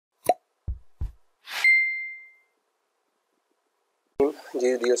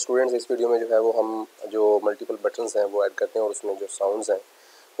जी dear students, इस video में जो है वो हम जो मल्टीपल बटन्स हैं वो ऐड करते हैं और उसमें जो साउंड्स हैं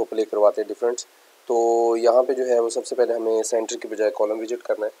वो प्ले करवाते हैं डिफरेंट। तो यहाँ पे जो है वो सबसे पहले हमें सेंटर की बजाय कॉलम विजिट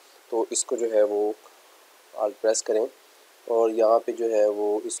करना है। तो इसको जो है वो आल्ट प्रेस करें और यहाँ पे जो है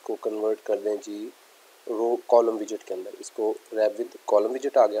वो इसको कन्वर्ट कर दें जी रो कॉलम विजिट के अंदर। इसको रैप विद कॉलम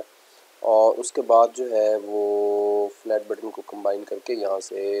विजिट आ गया और उसके बाद जो है वो फ्लैट बटन को कंबाइन करके यहाँ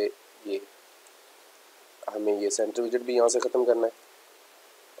से ये हमें ये सेंटर विजिट भी यहाँ से ख़त्म करना है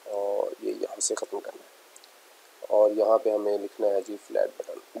और ये यहाँ से ख़त्म करना है और यहाँ पे हमें लिखना है जी फ्लैट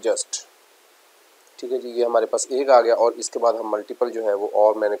बटन जस्ट। ठीक है जी, ये हमारे पास एक आ गया और इसके बाद हम मल्टीपल जो है वो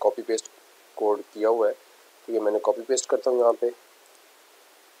और मैंने कॉपी पेस्ट कोड किया हुआ है, तो ये मैंने कॉपी पेस्ट करता हूँ यहाँ पे।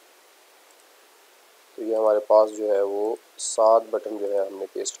 तो ये हमारे पास जो है वो 7 बटन जो है हमने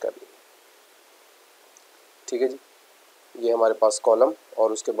पेस्ट कर लिए। ठीक है जी, ये हमारे पास कॉलम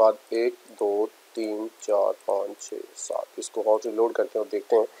और उसके बाद 1 2 3 4 5 6 7। इसको हॉट रिलोड करते हैं और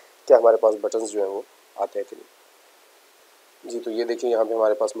देखते हैं क्या हमारे पास बटन्स जो हैं वो आते हैं कि नहीं। जी तो ये देखिए यहाँ पे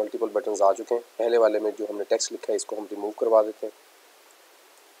हमारे पास मल्टीपल बटन्स आ चुके हैं। पहले वाले में जो हमने टेक्स्ट लिखा है इसको हम रिमूव करवा देते हैं,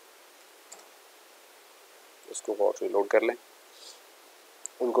 इसको हॉट रिलोड कर लें।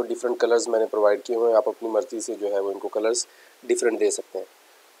 उनको डिफरेंट कलर्स मैंने प्रोवाइड किए हुए हैं, आप अपनी मर्ज़ी से जो है वो इनको कलर्स डिफरेंट दे सकते हैं।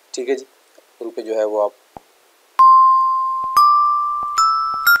 ठीक है जी, इन पे जो है वो आप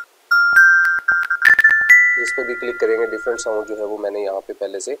जिस पे भी क्लिक करेंगे डिफरेंट साउंड जो है वो मैंने यहाँ पे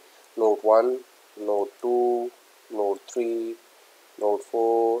पहले से note 1 note 2 note 3 note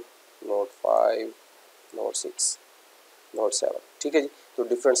 4 note 5 note 6 note 7। ठीक है जी, तो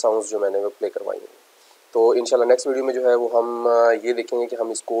डिफरेंट साउंड्स जो मैंने वो प्ले करवाई हैं। तो इंशाल्लाह नेक्स्ट वीडियो में जो है वो हम ये देखेंगे कि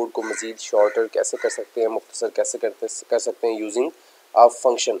हम इस कोड को मज़ीद शॉर्टर कैसे कर सकते हैं, मुख्तसर कैसे कर सकते हैं यूजिंग अ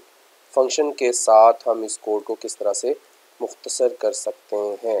फंक्शन के साथ हम इस कोड को किस तरह से मुख्तसर कर सकते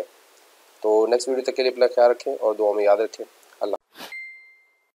हैं। तो नेक्स्ट वीडियो तक के लिए अपना ख्याल रखें और दुआ में याद रखें।